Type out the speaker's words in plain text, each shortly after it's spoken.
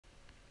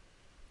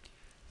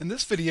In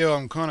this video,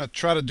 I'm going to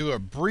try to do a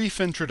brief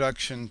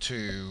introduction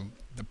to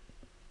the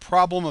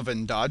problem of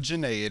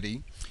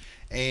endogeneity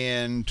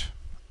and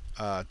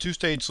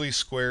two-stage least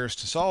squares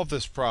to solve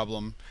this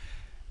problem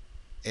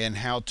and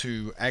how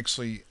to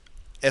actually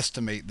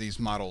estimate these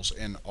models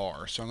in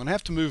R. So I'm going to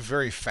have to move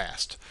very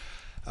fast.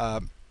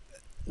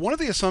 One of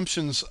the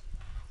assumptions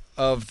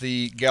of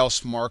the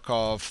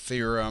Gauss-Markov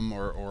theorem,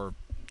 or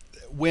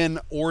when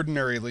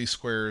ordinary least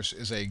squares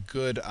is a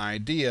good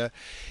idea,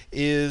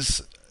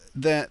 is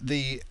that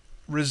the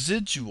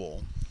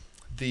residual,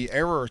 the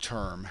error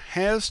term,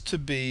 has to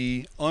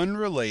be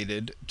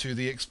unrelated to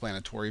the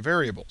explanatory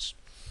variables.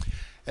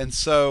 And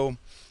so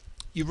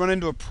you run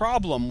into a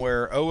problem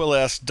where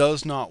OLS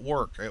does not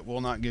work. It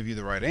will not give you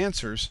the right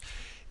answers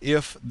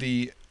if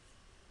the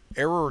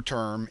error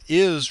term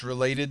is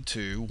related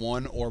to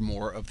one or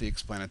more of the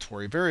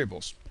explanatory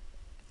variables.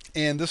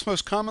 And this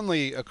most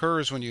commonly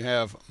occurs when you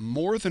have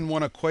more than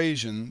one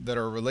equation that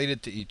are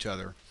related to each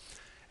other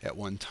at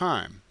one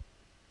time.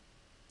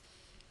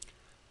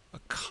 A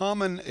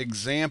common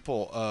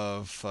example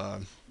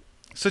of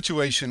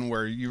situation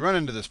where you run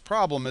into this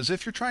problem is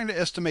if you're trying to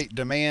estimate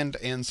demand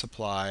and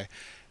supply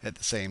at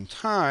the same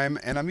time.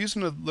 And I'm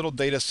using a little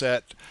data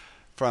set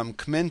from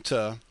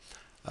Commenta,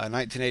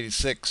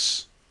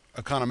 1986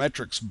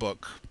 Econometrics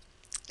book.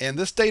 And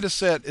this data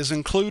set is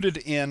included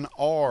in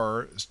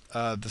R,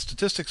 the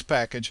statistics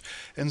package,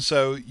 and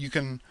so you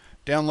can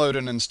download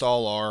and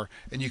install R,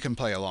 and you can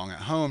play along at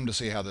home to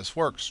see how this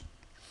works.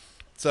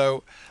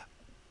 So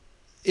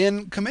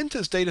in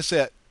Commenta's data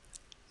set,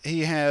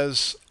 he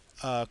has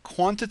a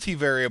quantity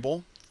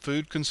variable,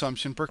 food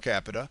consumption per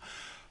capita,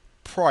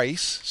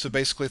 price, so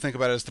basically think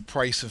about it as the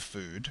price of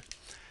food,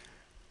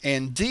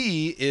 and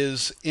D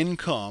is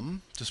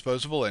income,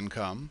 disposable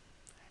income.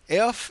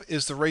 F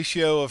is the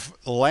ratio of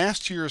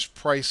last year's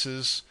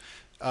prices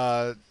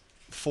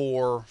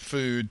for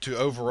food to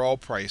overall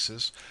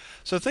prices.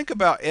 So think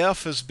about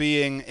F as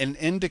being an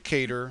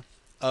indicator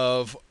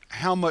of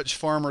how much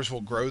farmers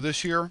will grow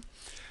this year.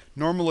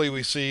 Normally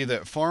we see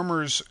that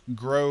farmers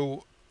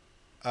grow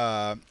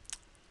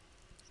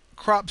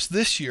crops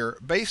this year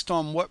based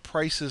on what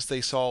prices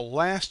they saw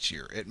last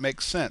year. It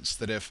makes sense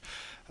that if,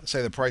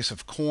 say, the price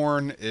of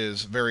corn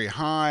is very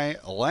high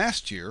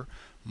last year,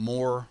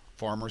 more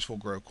farmers will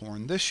grow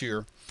corn this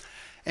year.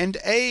 And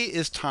A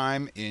is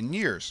time in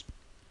years.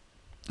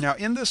 Now,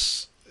 in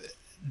this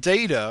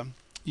data,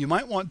 you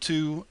might want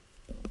to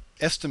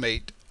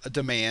estimate a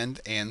demand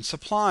and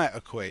supply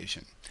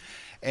equation.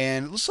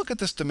 And let's look at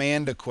this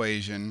demand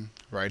equation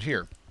right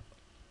here.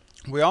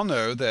 We all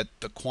know that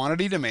the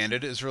quantity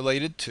demanded is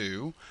related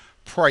to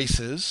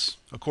prices,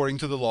 according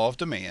to the law of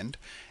demand,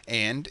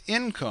 and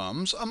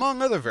incomes,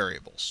 among other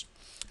variables.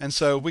 And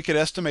so we could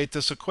estimate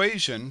this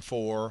equation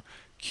for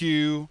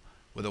Q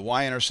with a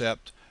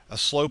y-intercept, a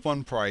slope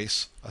on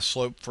price, a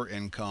slope for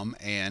income,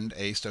 and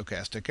a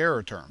stochastic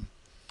error term.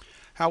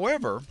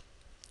 However,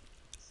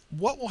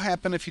 what will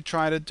happen if you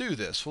try to do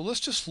this? Well, let's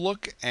just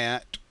look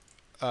at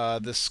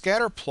the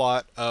scatter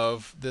plot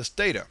of this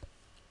data,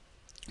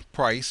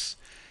 price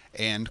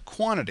and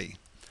quantity.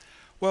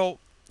 Well,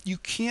 you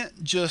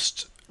can't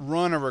just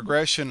run a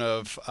regression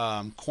of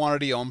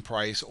quantity on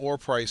price or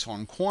price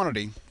on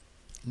quantity.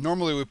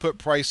 Normally we put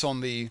price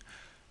on the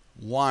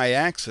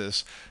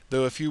y-axis,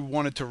 though if you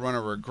wanted to run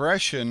a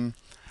regression,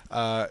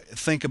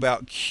 think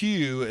about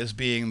Q as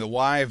being the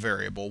y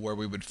variable where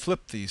we would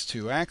flip these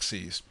two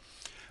axes.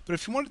 But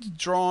if you wanted to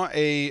draw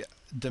a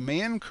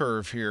demand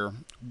curve here,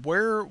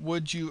 where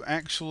would you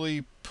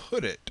actually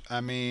put it?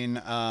 I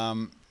mean,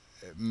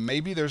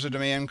 maybe there's a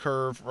demand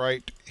curve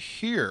right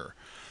here,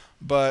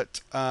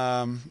 but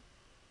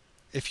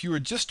if you were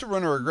just to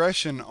run a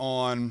regression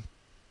on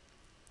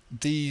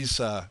these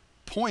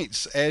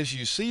points as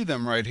you see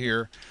them right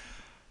here,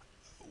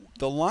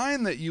 the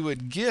line that you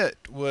would get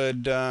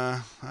would,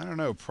 I don't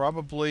know,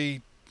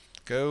 probably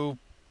go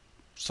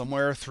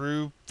somewhere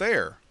through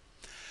there.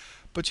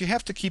 But you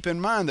have to keep in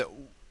mind that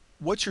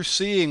what you're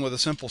seeing with a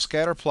simple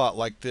scatter plot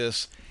like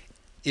this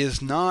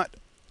is not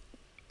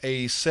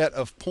a set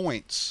of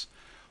points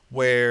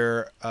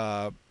where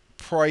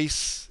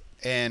price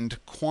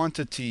and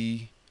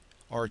quantity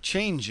are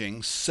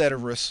changing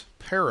ceteris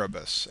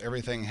paribus,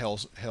 everything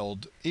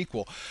held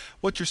equal.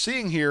 What you're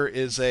seeing here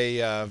is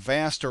a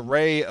vast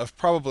array of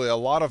probably a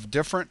lot of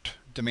different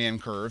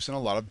demand curves and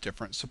a lot of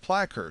different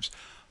supply curves.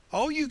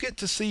 All you get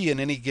to see in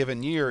any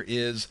given year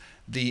is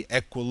the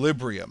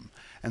equilibrium.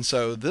 And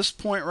so this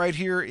point right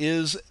here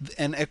is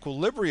an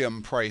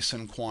equilibrium price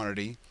and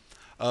quantity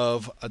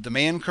of a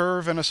demand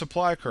curve and a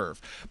supply curve.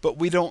 But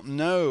we don't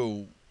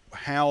know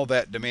how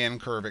that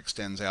demand curve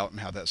extends out and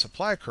how that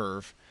supply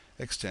curve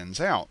extends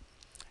out.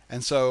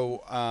 And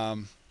so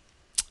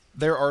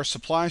there are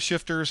supply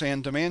shifters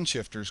and demand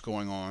shifters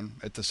going on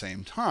at the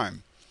same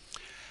time.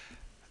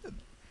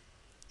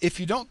 If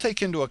you don't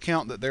take into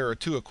account that there are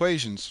two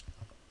equations,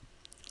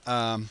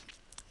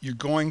 you're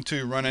going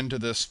to run into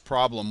this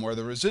problem where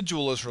the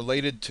residual is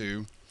related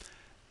to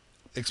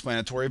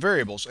explanatory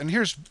variables. And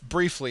here's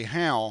briefly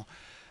how.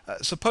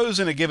 Suppose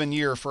in a given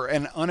year, for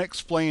an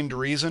unexplained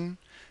reason,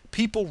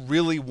 people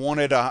really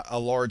wanted a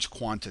large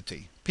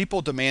quantity.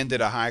 People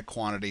demanded a high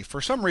quantity. For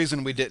some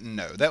reason we didn't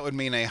know. That would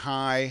mean a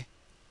high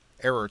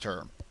error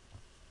term.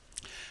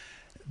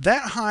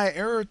 That high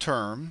error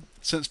term,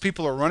 since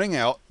people are running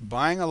out,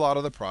 buying a lot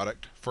of the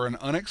product for an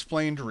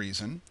unexplained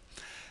reason,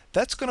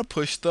 that's going to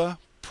push the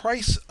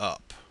price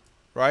up,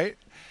 right?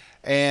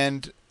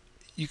 And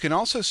you can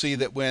also see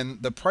that when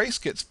the price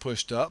gets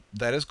pushed up,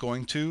 that is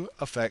going to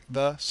affect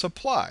the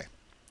supply.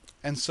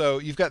 And so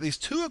you've got these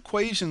two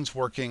equations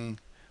working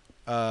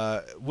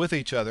with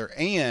each other,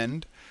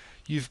 and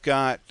you've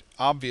got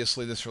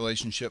obviously this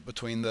relationship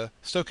between the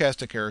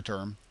stochastic error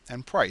term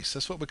and price.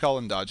 That's what we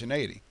call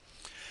endogeneity.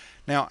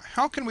 Now,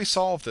 how can we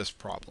solve this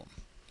problem?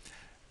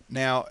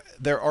 Now,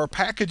 there are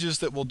packages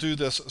that will do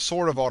this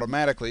sort of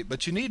automatically,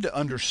 but you need to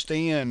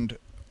understand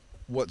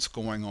what's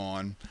going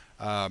on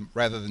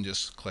rather than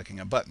just clicking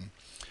a button.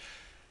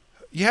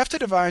 You have to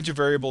divide your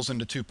variables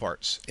into two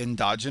parts,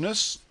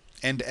 endogenous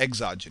and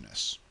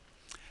exogenous.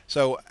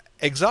 So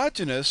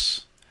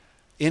exogenous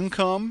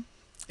income,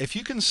 if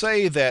you can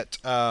say that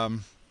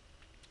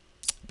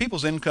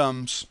people's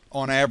incomes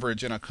on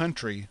average in a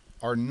country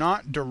are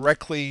not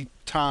directly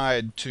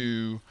tied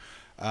to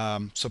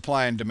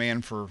supply and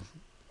demand for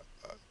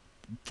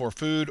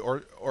food,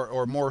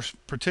 or more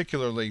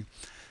particularly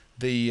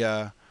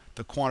the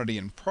quantity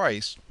and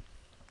price.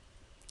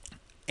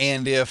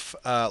 And if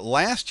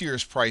last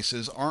year's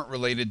prices aren't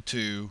related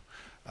to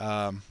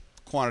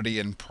quantity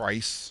and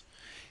price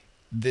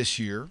this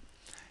year,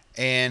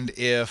 and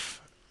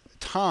if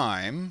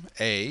time,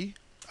 A,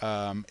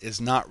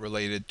 is not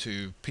related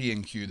to P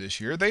and Q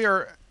this year, they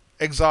are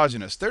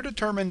exogenous. They're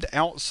determined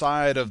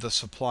outside of the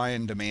supply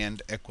and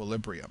demand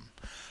equilibrium.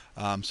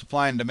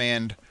 Supply and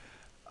demand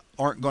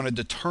aren't going to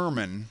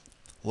determine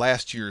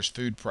last year's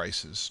food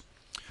prices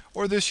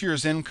or this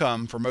year's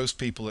income for most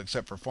people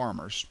except for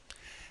farmers.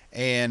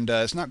 And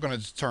it's not going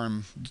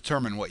to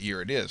determine what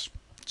year it is.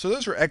 So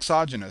those are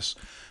exogenous.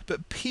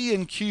 But P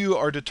and Q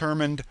are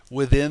determined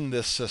within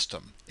this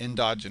system,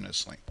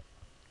 endogenously.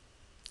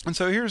 And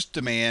so here's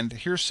demand,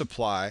 here's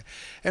supply,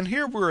 and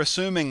here we're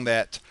assuming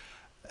that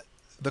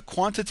the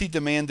quantity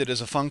demanded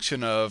is a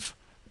function of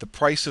the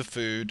price of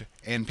food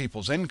and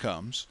people's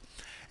incomes,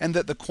 and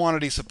that the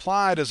quantity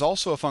supplied is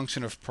also a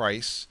function of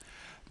price,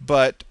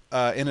 but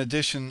in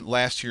addition,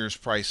 last year's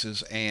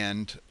prices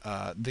and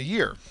the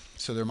year.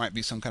 So there might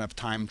be some kind of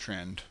time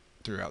trend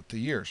throughout the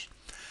years.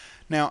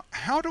 Now,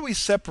 how do we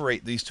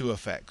separate these two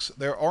effects?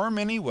 There are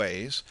many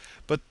ways,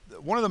 but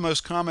one of the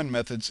most common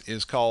methods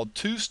is called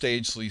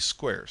two-stage least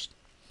squares.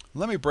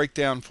 Let me break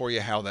down for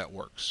you how that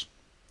works.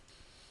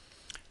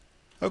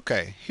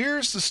 Okay,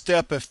 here's the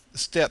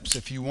steps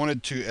if you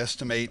wanted to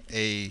estimate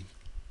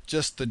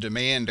just the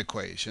demand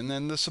equation.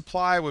 Then the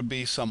supply would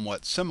be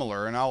somewhat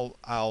similar, and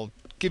I'll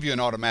give you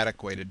an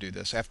automatic way to do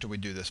this after we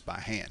do this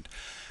by hand.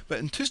 But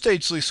in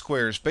two-stage least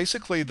squares,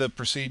 basically the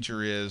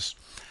procedure is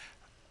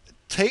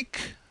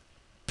take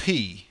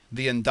P,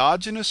 the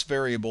endogenous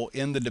variable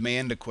in the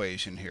demand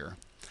equation here,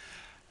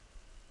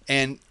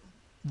 and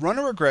run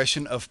a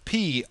regression of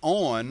P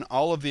on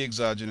all of the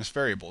exogenous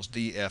variables,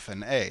 D, F,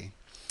 and A.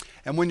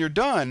 And when you're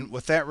done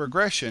with that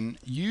regression,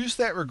 use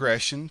that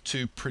regression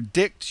to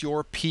predict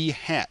your P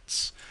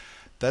hats.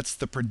 That's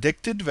the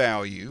predicted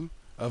value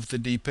of the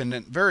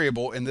dependent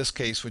variable, in this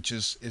case, which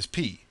is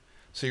P.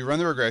 So you run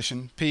the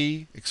regression,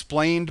 P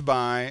explained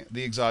by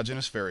the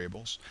exogenous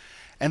variables,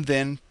 and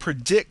then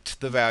predict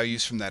the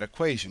values from that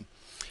equation.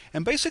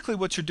 And basically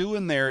what you're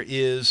doing there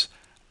is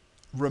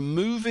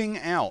removing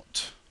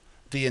out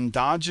the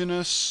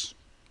endogenous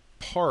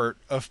part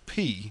of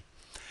P,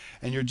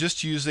 and you're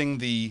just using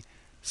the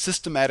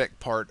systematic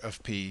part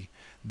of P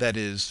that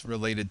is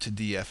related to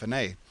D, F, and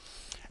A.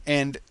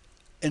 And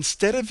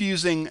instead of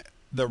using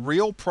the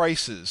real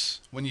prices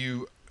when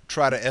you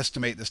try to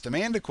estimate this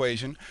demand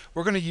equation,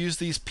 we're going to use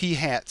these P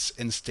hats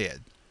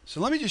instead. So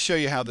let me just show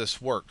you how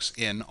this works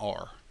in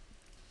R.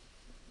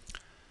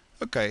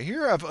 Okay,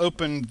 here I've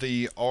opened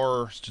the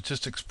R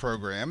statistics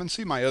program, and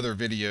see my other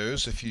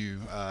videos if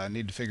you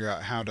need to figure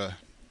out how to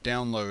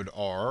download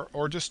R,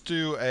 or just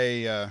do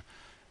an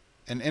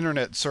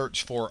internet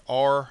search for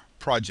R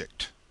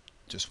project,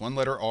 just one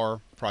letter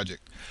R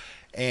project,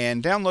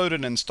 and download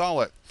and install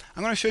it.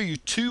 I'm going to show you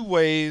two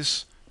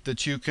ways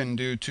that you can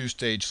do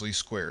two-stage least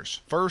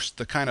squares. First,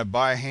 the kind of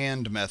by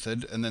hand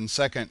method, and then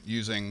second,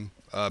 using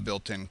a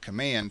built-in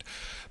command.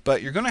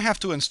 But you're going to have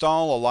to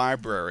install a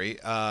library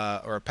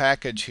or a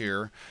package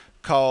here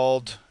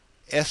called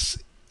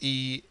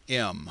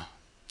SEM.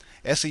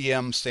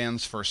 SEM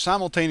stands for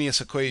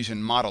Simultaneous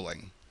Equation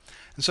Modeling.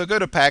 And so go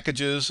to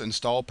Packages,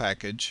 Install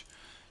Package,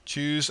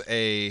 choose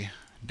a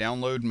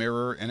download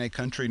mirror in a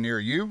country near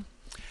you,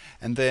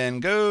 and then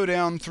go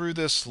down through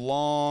this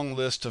long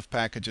list of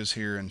packages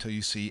here until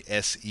you see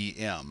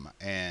SEM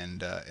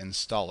and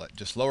install it.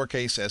 Just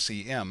lowercase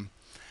SEM.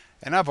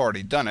 And I've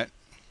already done it,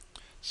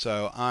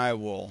 so I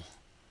will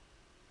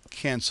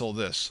cancel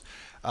this.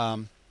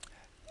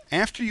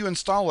 After you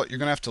install it, you're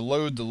going to have to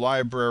load the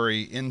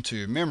library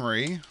into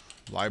memory,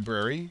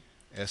 library,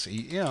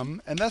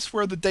 SEM, and that's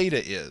where the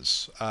data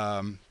is.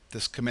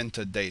 this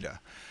Commenta data.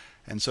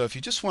 And so if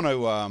you just want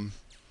to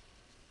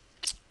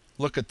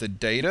look at the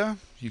data,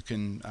 you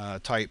can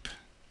type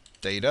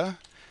data,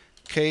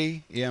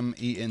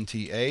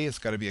 K-M-E-N-T-A. It's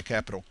got to be a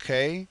capital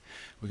K.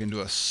 We can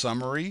do a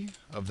summary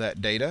of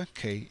that data,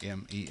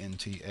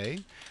 K-M-E-N-T-A.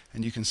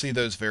 And you can see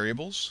those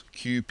variables,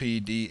 Q, P,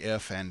 D,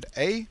 F, and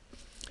A.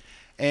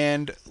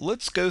 And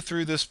let's go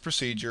through this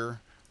procedure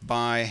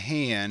by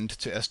hand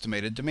to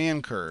estimate a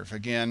demand curve.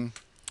 Again,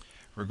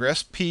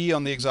 regress P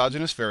on the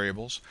exogenous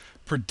variables,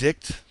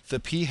 predict the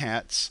P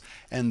hats,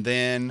 and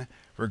then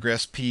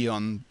regress Q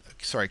on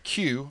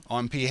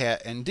P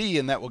hat and D,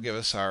 and that will give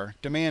us our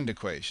demand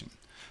equation.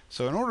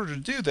 So in order to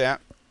do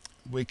that,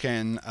 we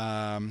can,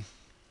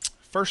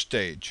 first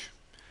stage,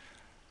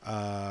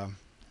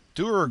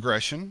 do a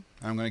regression.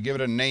 I'm going to give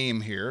it a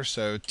name here.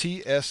 So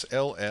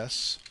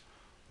TSLS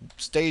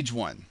stage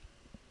 1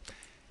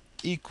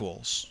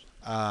 equals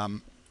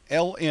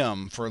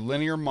LM for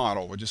linear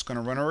model. We're just going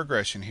to run a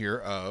regression here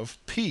of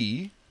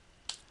P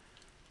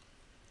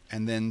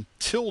and then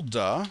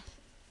tilde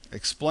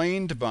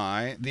explained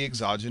by the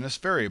exogenous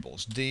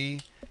variables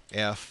D,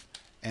 F,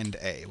 and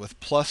A with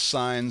plus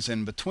signs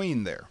in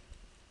between there.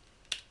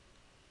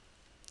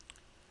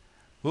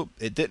 Whoop,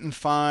 it didn't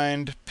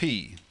find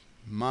P.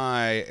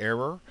 My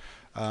error.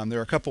 There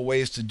are a couple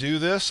ways to do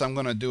this. I'm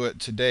going to do it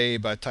today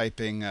by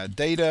typing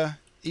data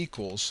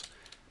equals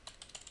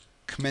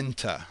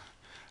Commenta.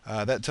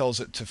 That tells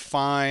it to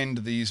find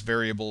these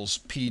variables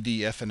P,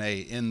 D, F, and A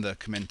in the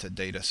Commenta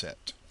data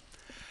set.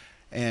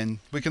 And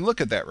we can look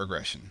at that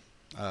regression.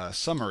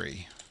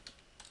 Summary,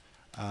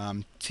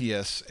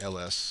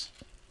 TSLS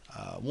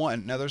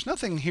 1. Now there's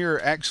nothing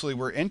here actually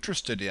we're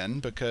interested in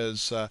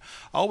because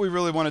all we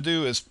really want to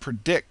do is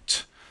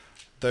predict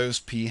those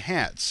P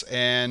hats.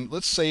 And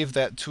let's save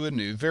that to a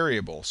new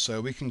variable. So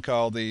we can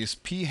call these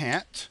P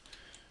hat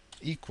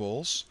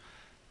equals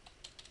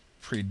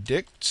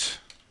predict,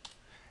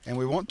 and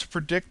we want to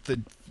predict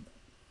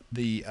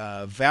the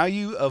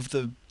value of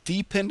the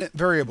dependent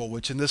variable,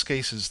 which in this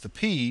case is the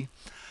P.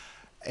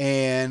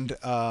 And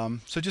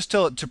so just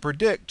tell it to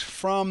predict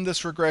from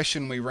this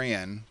regression we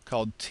ran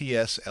called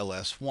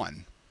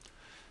TSLS1.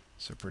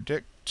 So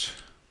predict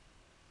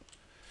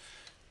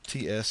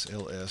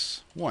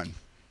TSLS1.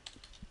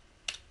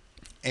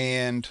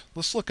 And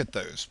let's look at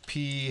those.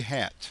 P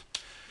hat.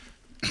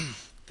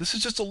 This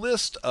is just a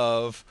list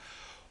of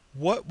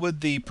what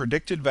would the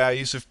predicted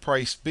values of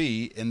price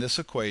be in this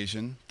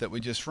equation that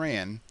we just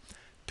ran.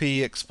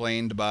 P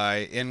explained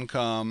by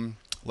income,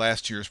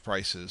 last year's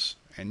prices,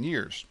 and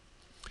years.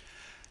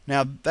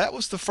 Now that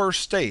was the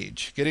first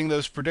stage, getting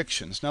those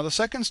predictions. Now the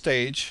second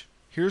stage,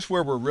 here's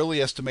where we're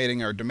really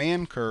estimating our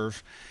demand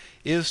curve,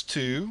 is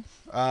to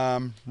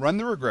run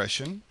the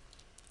regression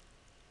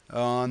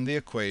on the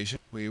equation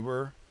we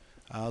were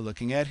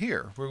looking at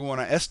here. We're going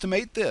to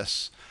estimate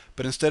this,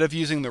 but instead of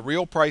using the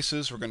real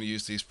prices, we're going to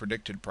use these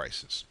predicted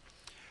prices.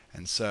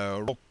 And so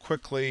real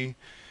quickly,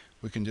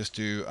 we can just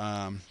do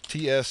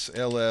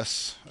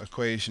TSLS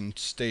equation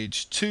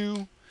stage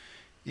 2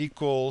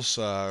 equals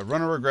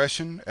run a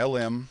regression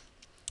LM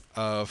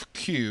of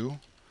Q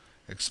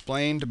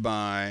explained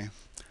by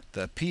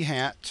the P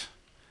hat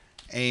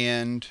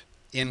and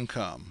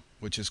income,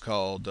 which is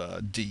called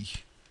D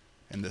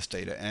in this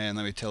data. And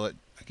let me tell it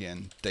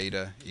again,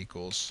 data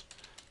equals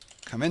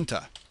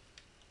Commenta.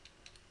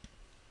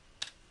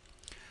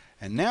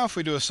 And now if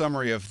we do a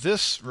summary of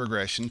this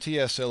regression,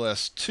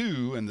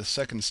 TSLS2 in the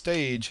second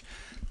stage,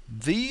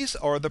 these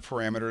are the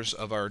parameters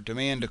of our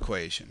demand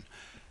equation.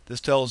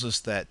 This tells us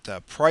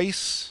that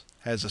price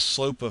has a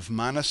slope of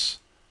minus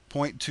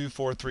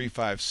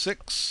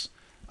 0.24356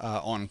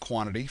 on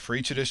quantity. For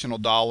each additional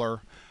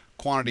dollar,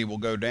 quantity will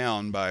go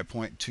down by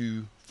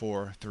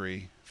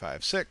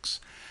 0.24356.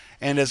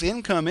 And as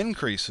income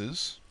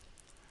increases,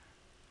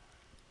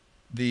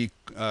 the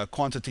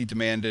quantity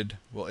demanded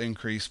will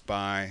increase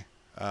by,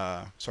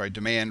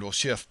 demand will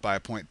shift by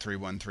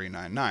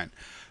 0.31399.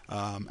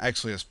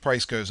 Actually, as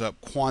price goes up,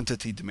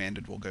 quantity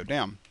demanded will go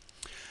down.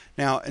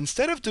 Now,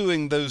 instead of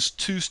doing those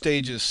two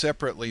stages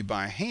separately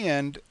by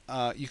hand,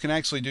 you can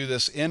actually do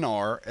this in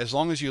R as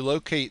long as you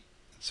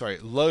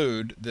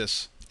load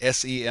this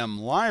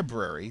SEM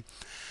library.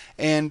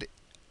 And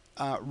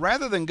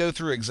rather than go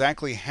through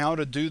exactly how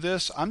to do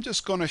this, I'm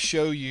just going to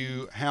show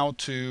you how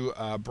to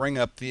bring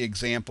up the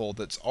example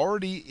that's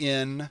already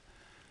in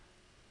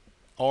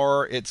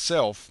R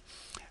itself,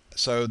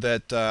 so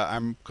that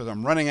because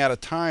I'm running out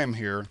of time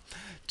here,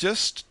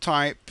 just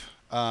type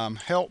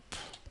help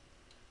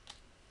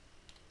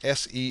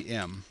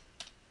SEM.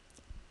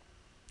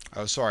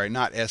 Oh, sorry,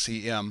 not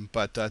SEM,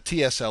 but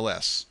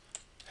TSLS.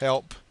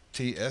 Help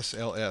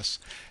TSLS.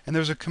 And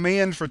there's a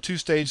command for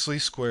two-stage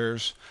least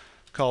squares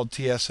called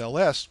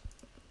TSLS.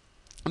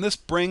 And this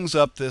brings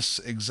up this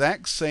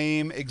exact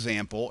same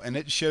example, and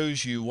it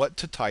shows you what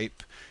to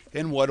type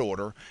in what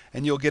order,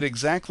 and you'll get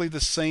exactly the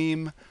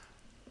same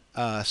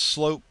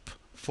slope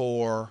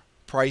for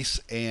price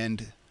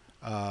and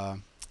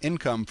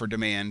income for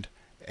demand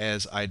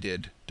as I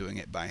did doing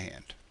it by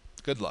hand.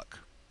 Good luck.